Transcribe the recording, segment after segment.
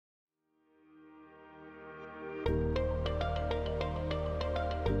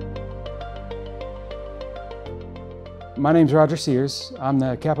My name's Roger Sears. I'm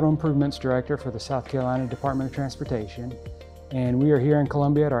the Capital Improvements Director for the South Carolina Department of Transportation, and we are here in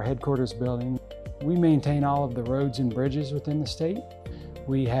Columbia at our headquarters building. We maintain all of the roads and bridges within the state.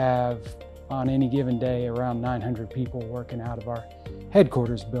 We have, on any given day, around 900 people working out of our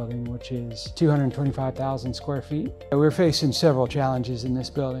headquarters building, which is 225,000 square feet. We're facing several challenges in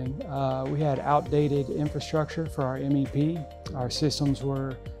this building. We had outdated infrastructure for our MEP. Our systems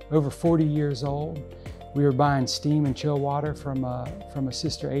were over 40 years old. We were buying steam and chill water from a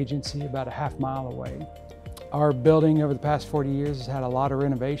sister agency about a half mile away. Our building over the past 40 years has had a lot of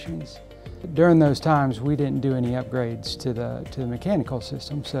renovations. During those times, we didn't do any upgrades to the mechanical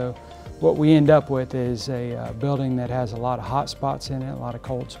system, so what we end up with is a building that has a lot of hot spots in it, a lot of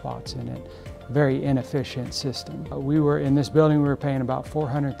cold spots in it. Very inefficient system. In this building, we were paying about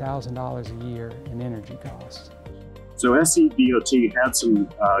 $400,000 a year in energy costs. So SCDOT had some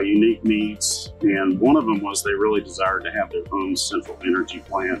unique needs, and one of them was they really desired to have their own central energy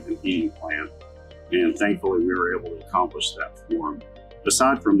plant and heating plant, and thankfully we were able to accomplish that for them.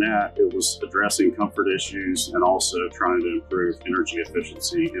 Aside from that, it was addressing comfort issues and also trying to improve energy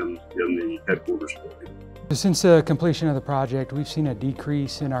efficiency in the headquarters building. Since the completion of the project, we've seen a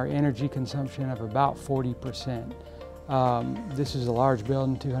decrease in our energy consumption of about 40%. This is a large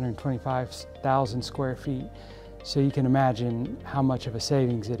building, 225,000 square feet. So you can imagine how much of a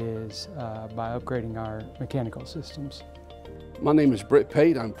savings it is by upgrading our mechanical systems. My name is Brett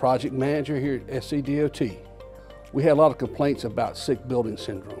Pate. I'm project manager here at SCDOT. We had a lot of complaints about sick building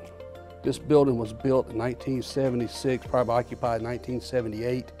syndrome. This building was built in 1976, probably occupied in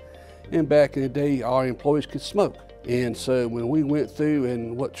 1978. And back in the day, our employees could smoke. And so when we went through,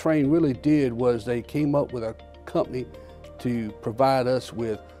 and what Trane really did was they came up with a company to provide us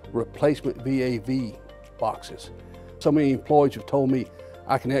with replacement VAV boxes. So many employees have told me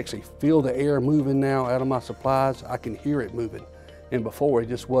I can actually feel the air moving now out of my supplies. I can hear it moving. And before, it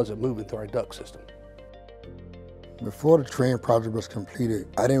just wasn't moving through our duct system. Before the Trane project was completed,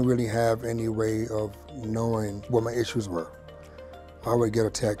 I didn't really have any way of knowing what my issues were. I would get a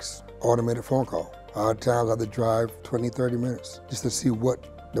text, automated phone call. A lot of times I had to drive 20, 30 minutes just to see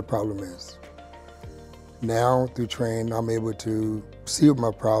what the problem is. Now, through Trane, I'm able to see what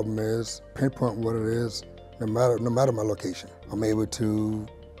my problem is, pinpoint what it is, no matter my location. I'm able to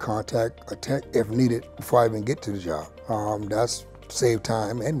contact a tech if needed before I even get to the job. That's saved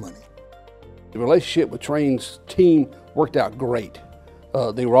time and money. The relationship with Trane's team worked out great.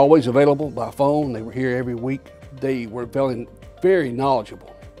 They were always available by phone. They were here every week. They were very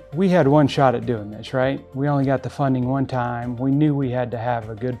knowledgeable. We had one shot at doing this, right? We only got the funding one time. We knew we had to have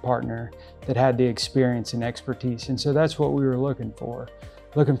a good partner that had the experience and expertise, and so that's what we were looking for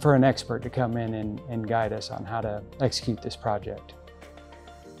an expert to come in and guide us on how to execute this project.